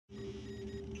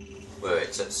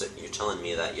Wait, so you're telling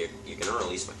me that you're gonna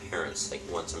release my parents like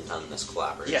once I'm done this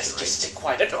collaboration? Yes, right? just stay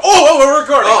quiet. Oh, we're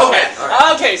recording. Oh, okay.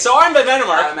 right. Okay, so I'm the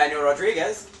Venomark. I'm Emmanuel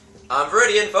Rodriguez. I'm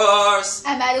Viridian Force.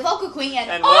 I'm out of Vocal Queen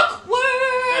and awkward.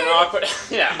 And awkward.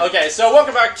 Yeah. Okay. So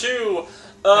welcome back to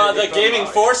the Gaming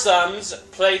Mario. Foursomes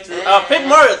playthrough. Paper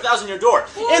Mario: 1,000-Year Door.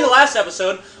 In the last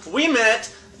episode, we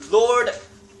met Lord.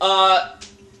 What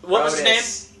was his name?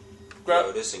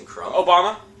 Grotus and Crumb.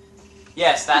 Obama.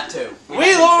 Yes, that too.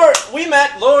 We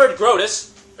met Lord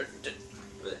Grotus.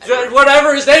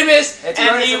 Whatever his name is, It's and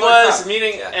Grotus he and Lord was Crumb.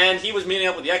 meeting, Yeah. and he was meeting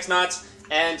up with the X-Nauts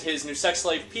and his new sex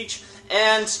slave Peach,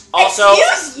 and also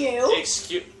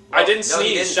Excuse you. I didn't No,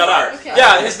 he sneeze. didn't Shut up. fart. Okay.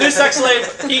 Yeah, his new sex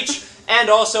slave Peach, and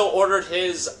also ordered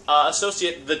his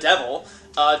associate the Devil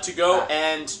to go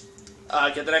and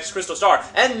get the next Crystal Star.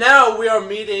 And now we are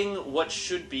meeting what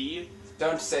should be.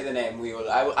 Don't say the name. We will.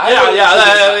 Yeah.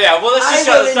 Well, let's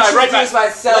just dive right back.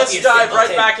 Myself, Let's dive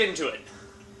right back into it.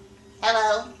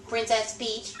 Hello, Princess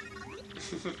Peach.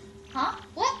 Huh?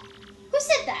 What? Who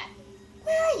said that?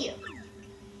 Where are you?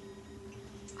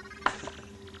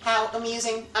 How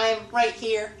amusing. I am right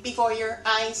here before your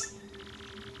eyes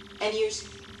and ears.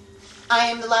 I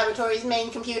am the laboratory's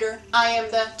main computer. I am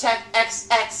the Tech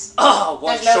XX. Oh,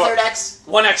 one There's no short. third X.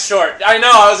 One X short. I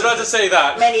know. I was about to say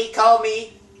that. Many call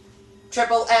me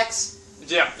Triple X.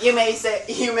 Yeah. You may.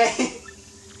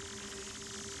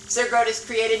 Sir Grotus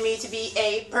created me to be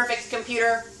a perfect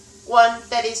computer, one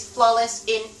that is flawless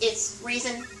in its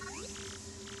reason.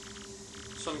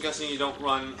 So I'm guessing you don't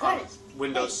run Got it.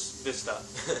 Windows Vista.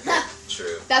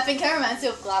 True. That thing kind of reminds me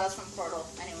of GLaDOS from Portal.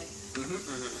 Anyway.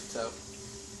 So,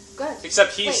 Good.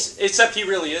 Except he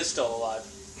really is still alive.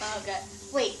 Oh,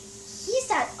 good. Wait, he's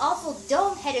that awful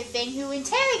dome-headed thing who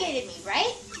interrogated me,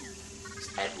 right?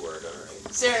 Edward,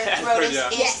 alright. Sir Yeah, Grotus yeah.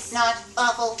 is Yes. not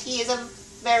awful. He is a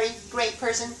very great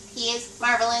person. He is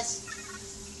marvelous.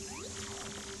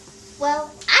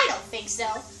 Well, I don't think so.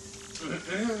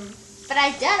 But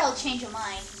I doubt I'll change your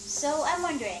mind. So I'm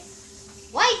wondering,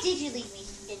 why did you leave me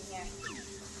in here?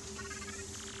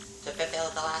 To fulfill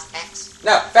the last X.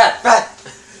 no, fat.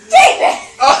 David!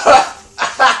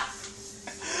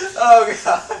 Oh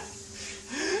god.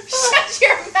 Shut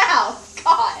your mouth!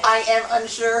 God! I am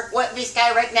unsure what this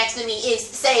guy right next to me is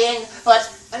saying, but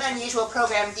an unusual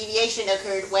program deviation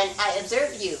occurred when I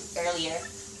observed you earlier.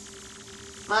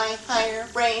 My higher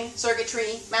brain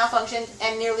circuitry malfunctioned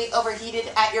and nearly overheated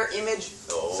at your image.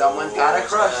 Oh, Someone's got a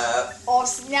crush. Oh,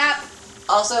 snap!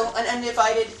 Also, an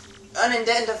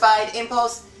unidentified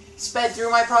impulse sped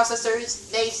through my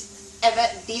processors.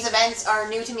 These events are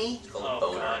new to me.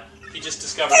 Oh god. He just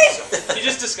discovered himself. He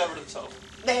just discovered himself.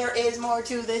 There is more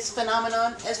to this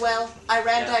phenomenon as well. I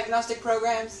ran diagnostic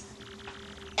programs,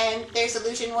 and their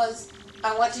solution was,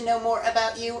 I want to know more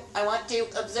about you. I want to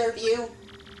observe you.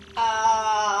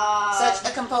 Such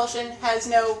a compulsion has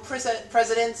no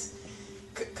precedence.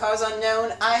 Cause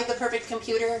unknown. I, the perfect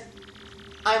computer.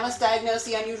 I must diagnose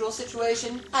the unusual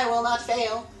situation. I will not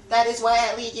fail. That is why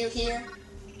I lead you here.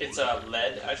 It's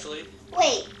lead, actually.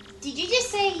 Wait, did you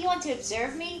just say you want to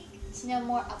observe me? To know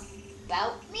more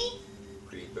about me?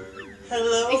 Creeper.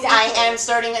 Hello. Exactly. I am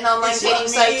starting an online dating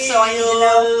site, so I need to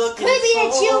know. Could it be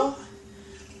that you...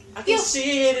 I can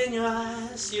see it in your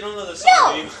eyes. You don't know the song,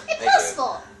 No! do you?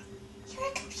 Impossible! You're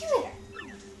a computer.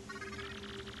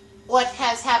 What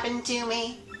has happened to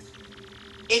me?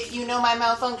 If you know my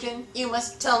malfunction, you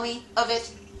must tell me of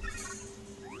it.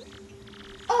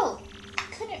 Oh, I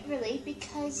couldn't really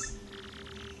because...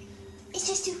 It's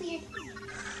just too weird.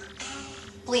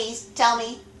 Please, tell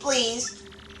me, please.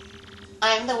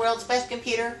 I am the world's best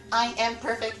computer. I am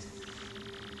perfect.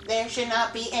 There should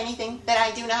not be anything that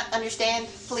I do not understand.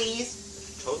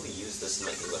 Please. Totally use this in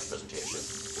my English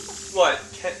presentation. What?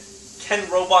 Can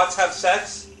robots have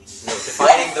sex? No,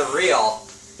 defining the real.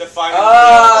 Defining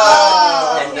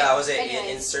Oh. And was it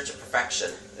Anyway. in search of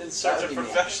perfection? in search That of would be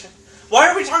perfection. Why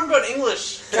are we talking about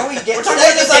English? Can we get We're to talking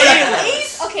about this the game. other-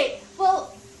 Please? Okay,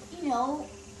 well, you know,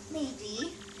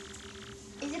 maybe.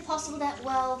 Is it possible that,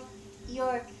 well,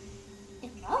 you're in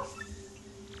love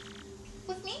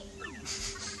with me?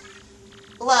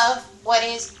 Love. What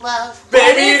is love?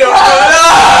 Baby, don't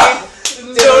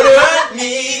hurt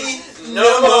me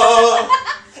no more.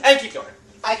 And keep going.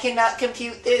 I cannot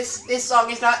compute this. This song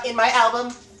is not in my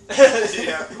album.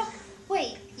 Yeah.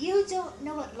 Wait, you don't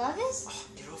know what love is? Oh,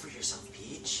 get over yourself,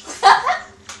 Peach.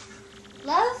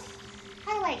 Love?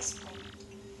 How do I explain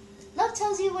it? Love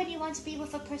tells you when you want to be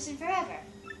with a person forever.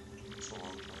 It's a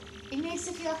long time. It makes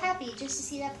you feel happy just to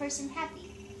see that person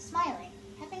happy, smiling,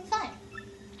 having fun.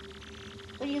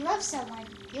 When you love someone,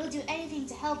 you'll do anything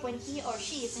to help when he or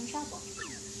she is in trouble.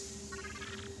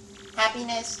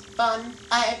 happiness, fun.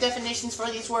 I have definitions for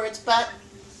these words, but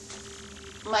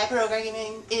my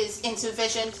programming is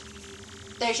insufficient.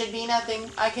 There should be nothing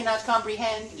I cannot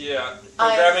comprehend. Yeah.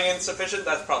 Programming insufficient?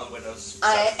 That's probably Windows.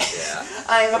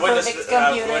 I am a Windows, perfect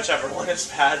computer. whichever one is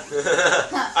bad.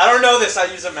 I don't know this. I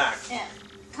use a Mac. Yeah.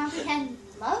 Comprehend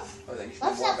love? Oh, then you should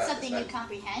Love's know more not about something this, you right?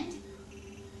 comprehend.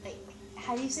 Wait,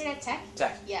 how do you say that? Tech?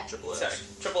 Tech. Yeah. Triple Tech.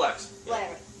 X. Triple X.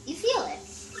 Whatever. You feel it.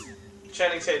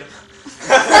 Channing Tatum.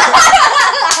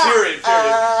 Period.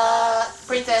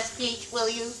 Princess Peach, will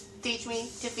you teach me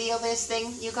to feel this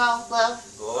thing you call love?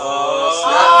 Oh, Oh,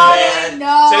 snap, man.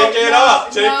 no. Take it no,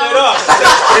 off. Take no. it off.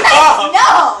 Take it off.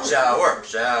 No! Shower.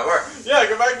 Shower. Yeah,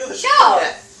 go back to the show. No!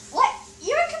 Yeah. What?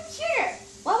 You're a computer.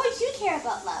 Why would you care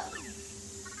about love?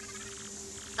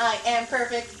 I am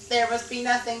perfect. There must be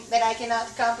nothing that I cannot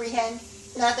comprehend.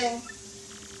 Nothing.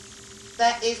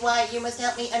 That is why you must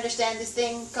help me understand this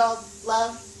thing called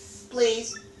love.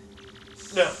 Please.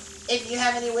 No. If you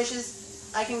have any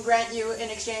wishes I can grant you in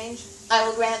exchange, I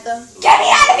will grant them. Get me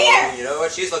out of here! You know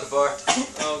what she's looking for.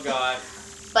 Oh, God.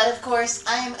 But of course,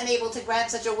 I am unable to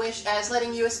grant such a wish as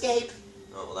letting you escape.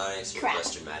 Oh, well, that answers your Crap.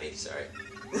 question, Maddie. Sorry.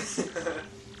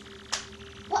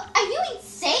 What? Are you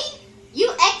insane?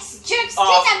 You ex-jerks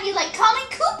Off. kidnapped me like common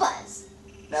Koopas.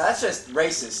 Now that's just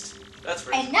racist. That's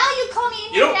right. And now you call me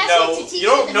You don't know. to teach You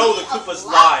don't the know the meaning of Koopa's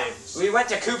love? lives. We went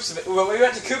to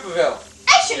Coopaville.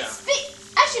 I should Yeah. spit.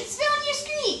 I should spit on your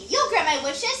screen. You'll grant my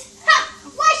wishes. Ha!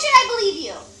 Why should I believe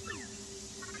you?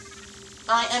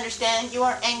 I understand you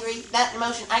are angry. That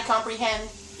emotion I comprehend.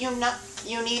 You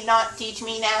need not teach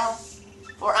me now,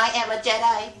 for I am a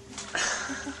Jedi.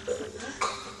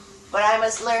 But I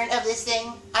must learn of this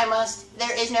thing. I must.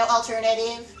 There is no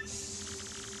alternative.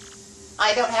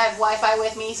 I don't have Wi-Fi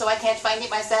with me, so I can't find it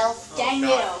myself. Dang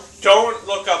God. Don't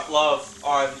look up love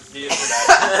on the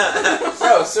internet.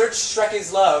 Bro, search Shrek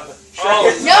is Love. Shrek Oh.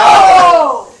 is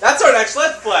No! That's our next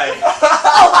Let's Play.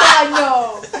 Oh God,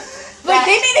 no! Wait,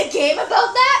 they made a game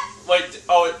about that? Wait,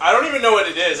 oh, I don't even know what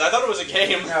it is. I thought it was a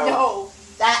game. No. No.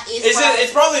 That is Is why. it?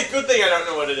 It's probably a good thing I don't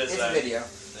know what it is It's a then. video.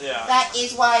 Yeah. That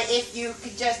is why, if you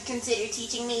could just consider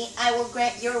teaching me, I will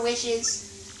grant your wishes.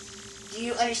 Do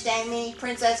you understand me,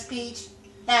 Princess Peach?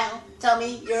 Now, tell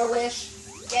me your wish.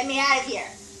 Get me out of here.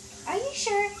 Are you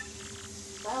sure?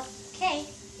 Well, okay.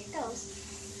 Here goes.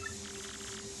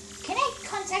 Can I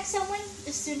contact someone?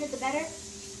 The sooner the better.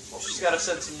 She's got to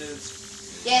send some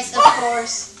nudes. Yes, of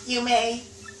course, you may.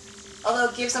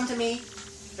 Although, give some to me.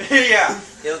 Yeah.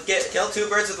 He'll kill two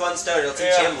birds with one stone. He'll teach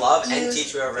Yeah. him love and Use-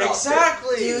 teach whoever else.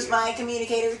 Exactly. Use my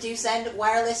communicator to send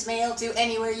wireless mail to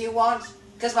anywhere you want,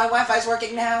 because my Wi-Fi's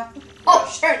working now. Oh,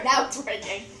 sure. Now it's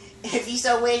working. If you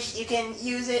so wish, you can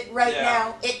use it right Yeah.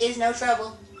 now. It is no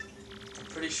trouble. I'm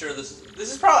pretty sure this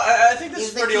is probably. I think this Use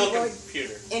is the pretty old keyboard.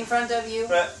 computer. In front of you,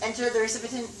 But- enter the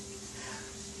recipient.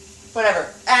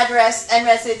 Whatever. Address and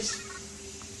message.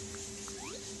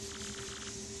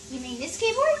 You mean this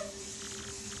keyboard?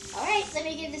 Alright, let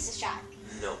me give this a shot.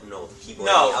 No, the keyboard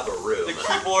No, in the other room. The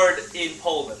keyboard in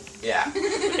Poland. Yeah.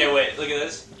 Okay, wait. Look at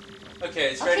this.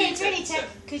 Okay, it's ready. Okay, it's ready, to- Tech.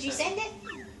 Could you send it?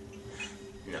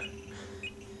 No.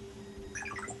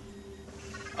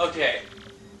 Okay.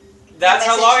 That's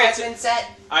how Message long it has took. been set.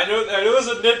 I know it was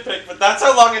a nitpick, but that's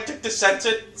how long it took to send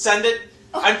it.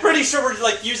 I'm pretty sure we're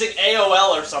like using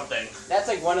AOL or something. That's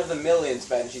like one of the millions,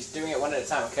 Ben. She's doing it one at a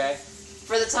time, okay?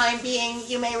 For the time being,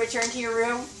 you may return to your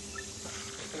room.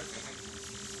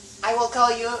 I will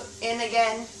call you in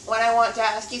again when I want to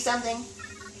ask you something.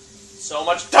 So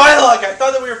much dialogue! I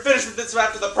thought that we were finished with this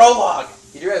after the prologue!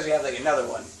 You do realize we have like another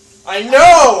one. I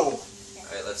know!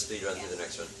 Alright, let's speed run through the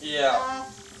next one. Yeah.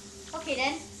 Okay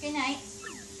then. Good night.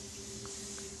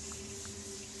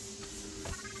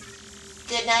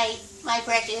 Good night, my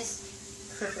precious.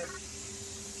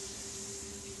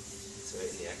 So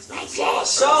wait, the X I not guess.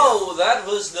 So, that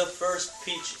was the first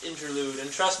Peach interlude, and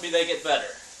trust me, they get better.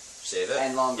 Save it?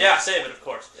 And longer. Yeah, save it, of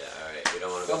course. Yeah, alright, we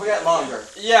don't want to Don't forget longer.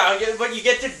 Yeah, but you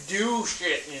get to do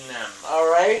shit in them,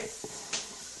 alright?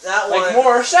 That Like one,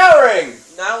 more showering!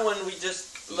 that one we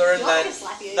just learned You want that, me to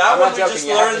slap you? that I'm one not we joking, just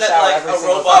you have learned to that shower like every a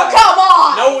single robot. Oh, come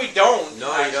on! No, we don't. No,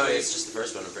 you don't. actually. It's just the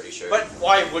first one, I'm pretty sure. But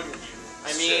why wouldn't you?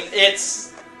 I mean,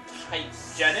 it's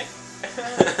hygienic.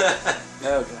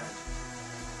 Oh god.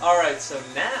 Alright, so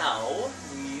now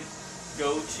we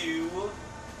go to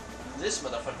this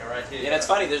motherfucker right here. Yeah, that's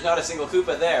funny, there's not a single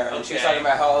Koopa there, and she's Okay. talking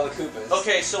about how all the Koopas.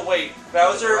 Okay, so wait,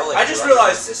 Bowser. They're all, like, I just brothers and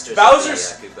realized sisters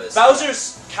Bowser's of the, Koopas.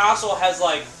 Bowser's castle has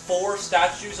like 4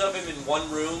 statues of him in one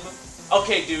room.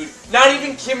 Okay, dude, not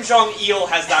even Kim Jong Il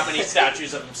has that many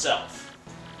statues of himself.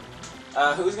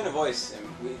 Who's gonna voice him?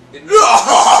 We didn't.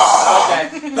 Okay.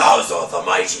 Okay. Bowser, the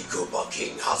mighty Koopa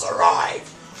King, has arrived.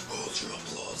 Hold your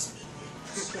applause,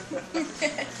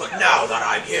 minions. But now that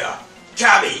I'm here,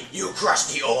 Cammy, you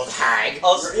crusty old hag.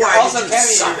 Also, why did you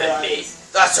Cammy, summon me?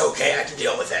 That's okay, I can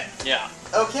deal with it. Yeah.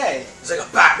 Okay. It's like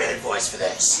a Batman voice for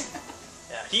this.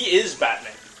 Yeah. He is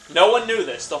Batman. No one knew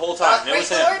this the whole time. It was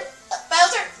Great him. Lord,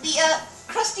 Bowser, the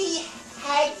crusty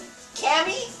hag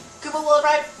Cammy, Koopa will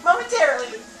arrive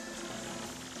momentarily.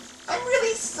 I'm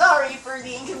really sorry for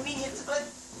the inconvenience, but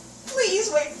please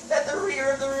wait at the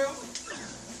rear of the room.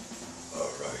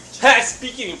 Alright.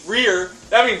 Speaking of rear,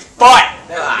 that means butt.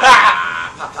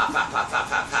 Pa pa pa pa pa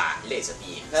pa pa. Laser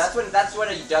beam. That's what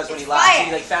he does when he It's laughs. fire.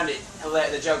 He like found it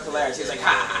the joke hilarious. He was like,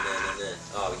 ha.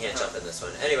 Oh, we can't jump in this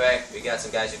one. Anyway, we got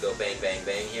some guys who go bang, bang,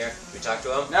 bang here. Should we talk to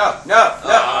them? No.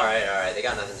 Oh, alright. They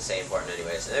got nothing to say important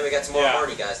anyways. And then we got some more Yeah.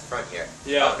 horny guys in front here.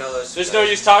 Yeah. Oh, no, those There's guys. no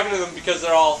use talking to them because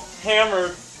they're all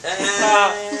hammered.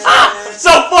 Alright, So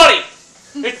funny!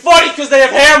 It's funny because they have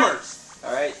hammers!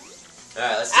 Alright.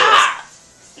 let's do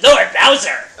this. Lord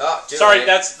Bowser! Oh, too Sorry,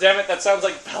 late. damn it, that sounds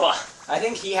like Bella. I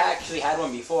think he actually had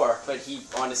one before, but he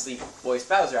honestly voiced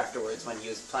Bowser afterwards when he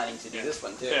was planning to do this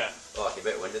one too. Yeah. Oh, you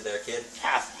bit winded there, kid.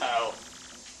 Half-ho.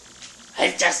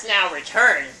 I've just now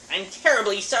returned. I'm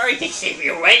terribly sorry to keep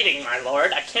you waiting, my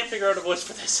lord. I can't figure out a voice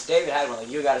for this. David had one. Like,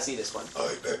 you got to see this one.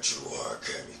 I bet you are,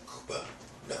 Cammy Koopa.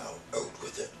 Now, out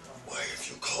with it. Why have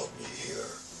you called me here?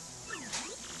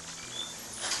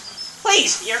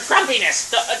 Please, your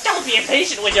grumpiness. Don't be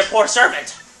impatient with your poor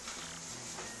servant.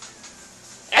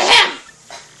 Ahem!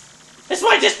 It's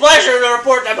my displeasure to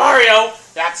report that Mario,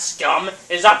 that scum,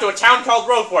 is up to a town called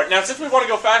Roadport. Now, since we want to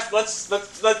go fast, let's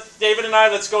David and I,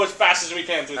 let's go as fast as we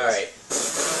can through this. Alright.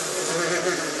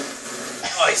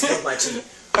 Oh, I spilled my tea.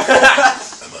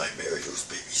 Am I Mario's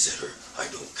babysitter? I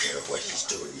don't care what he's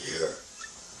doing here.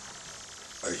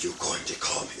 Are you going to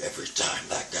call me every time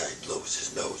that guy blows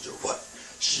his nose or what?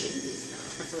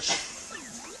 Sheesh.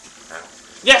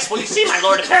 Yes, well, you see, my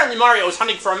lord, apparently Mario is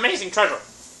hunting for amazing treasure.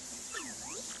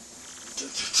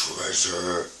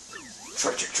 Treasure.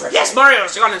 Treasure. Yes, Mario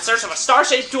has gone in search of a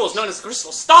star-shaped jewels known as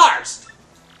crystal stars.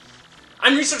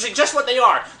 I'm researching just what they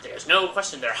are. There's no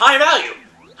question they're high value.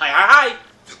 Hi.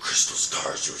 The crystal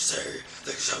stars, you say?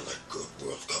 They sound like good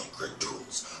world-conquering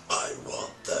tools. I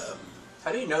want them.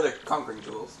 How do you know they're conquering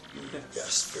tools?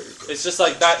 Yes, very good. It's just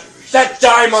like that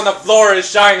dime on the floor is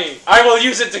shiny. I will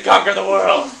use it to conquer the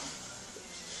world.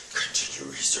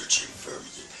 Continue researching for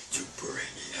me, you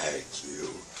brainy hag, you.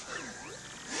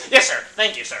 Yes, sir.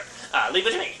 Thank you, sir. Leave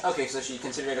it to me. Okay, so she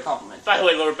considered it a compliment. By the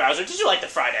way, Lord Bowser, did you like the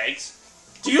fried eggs?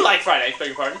 Do you like fried eggs, beg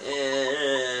your pardon?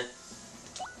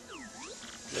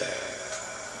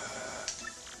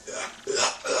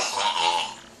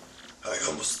 I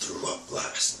almost threw up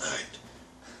last night.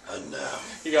 And now,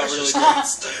 You got I really just good. can't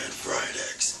stand fried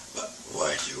eggs. But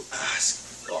why do you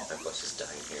ask? Oh, my bush is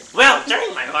dying here. Well,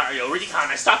 during my Mario recon,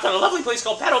 I stopped at a lovely place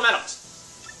called Petal Meadows.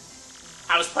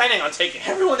 I was planning on taking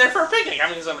everyone there for a picnic,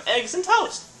 having some eggs and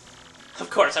toast. Of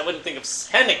course, I wouldn't think of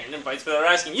sending an invite without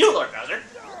asking you, Lord Bowser.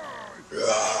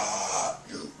 Ah,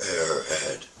 you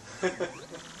airhead.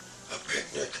 A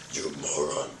picnic, you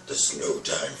moron. There's no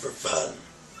time for fun.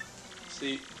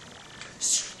 See,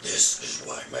 This is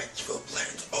why my evil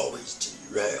plans always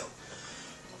derail.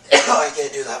 I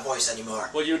can't do that voice anymore.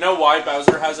 well, you know why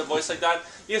Bowser has a voice like that?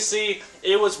 You see,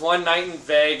 it was one night in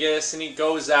Vegas, and he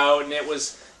goes out, and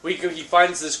he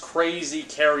finds this crazy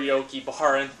karaoke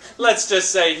bar, and let's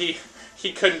just say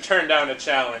he couldn't turn down a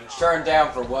challenge. Turned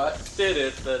down for what?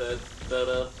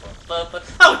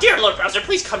 Oh, dear Lord Bowser,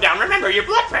 please come down. Remember your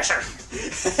blood pressure.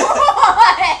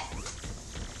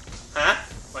 Huh?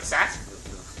 What's that?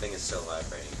 The thing is still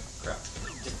vibrating. Crap.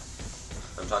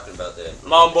 I'm talking about the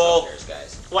Mumble. There's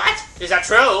guys. What? Is that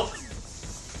true?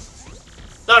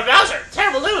 Lord Bowser,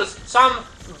 terrible news. Some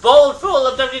bold fool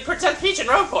abducted Princess Peach in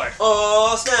Roadport.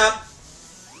 Oh, snap!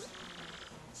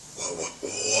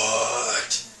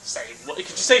 What? Say what? Could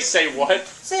you say what?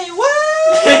 Say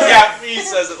what? Yeah, he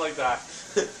says it like that.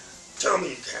 Tell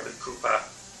me, Cammy Koopa.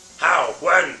 How?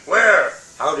 When? Where?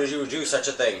 How did you do such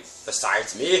a thing?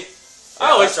 Besides me?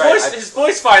 Oh, Yeah, his that's right. voice, his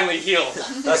voice finally healed.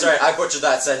 That's right, I butchered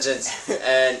that sentence.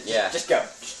 And, yeah. Just go.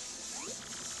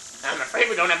 I'm afraid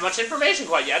we don't have much information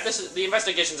quite yet. The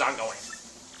investigation's ongoing.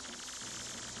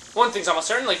 One thing's almost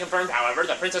certainly confirmed, however,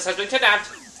 the princess has been kidnapped.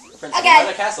 The princess Okay. in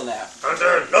another castle now.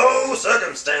 Under no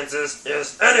circumstances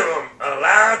is anyone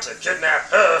allowed to kidnap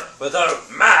her without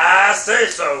my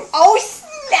say-so. Oh,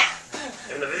 snap!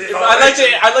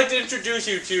 I'd like to introduce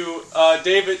you to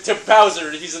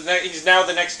Bowser. He's now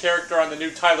the next character on the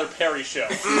new Tyler Perry show.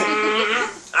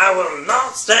 I will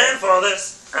not stand for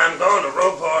this. I'm going to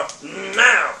rope her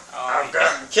now. I've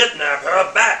got to kidnap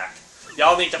her back.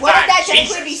 Y'all need to What if find that Jesus.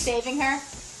 technically be saving her?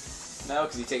 No,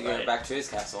 because he's taking her Right. back to his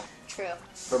castle True.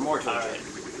 for more torture. Alright,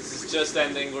 this is just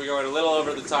ending. We're going a little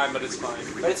over the time, but it's fine.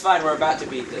 But it's fine. We're about to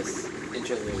beat this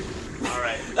interlude.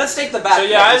 Alright. Let's take the back. So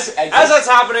yeah, as that's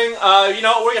happening, you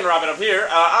know, we're gonna wrap it up here.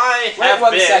 Wait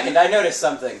 1 second. I noticed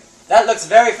something. That looks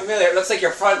very familiar. It looks like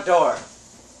your front door.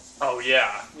 Oh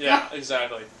yeah,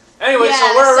 exactly. Anyway, Yeah,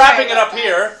 so we're sorry wrapping it about up that.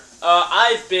 here.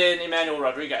 I've been Emmanuel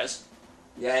Rodriguez.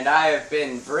 Yeah, and I have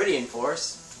been Viridian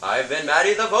Force. I've been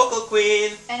Maddie the Vocal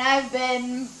Queen. And I've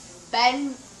been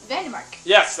Ben Vandermark.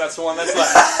 Yes, that's the one that's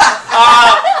left.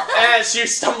 And she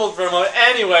stumbled for a moment.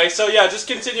 Anyway, so yeah, just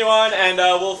continue on, and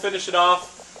we'll finish it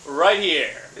off right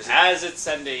here as it's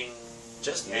ending.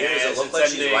 Just me, or does it look like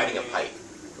she's riding a pipe?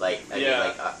 Like, I Yeah. mean,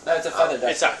 like, No, it's a feather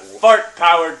It's a duster.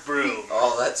 fart-powered broom.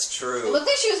 oh, that's It true. looked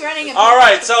like she was running a All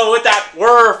right, so with that,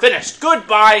 we're finished.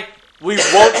 Goodbye. We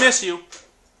won't miss you.